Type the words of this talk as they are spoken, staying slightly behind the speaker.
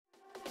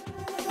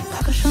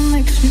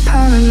makes me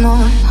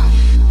paranoid.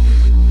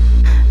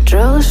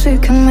 Jealousy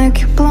can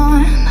make you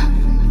blind,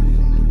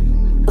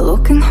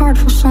 looking hard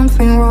for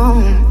something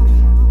wrong,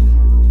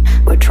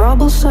 where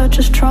trouble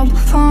searches, trouble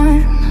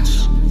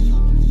finds.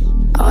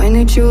 I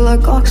need you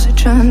like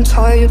oxygen,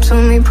 tie you to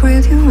me,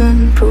 breathe you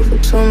in, prove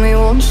it to me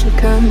once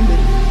again.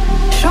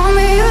 Show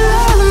me you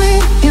love me,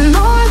 you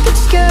know I get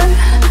scared.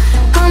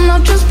 I'm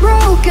not just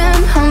broken,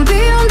 I'm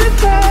beyond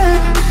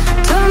repair.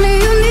 Tell me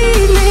you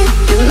need me,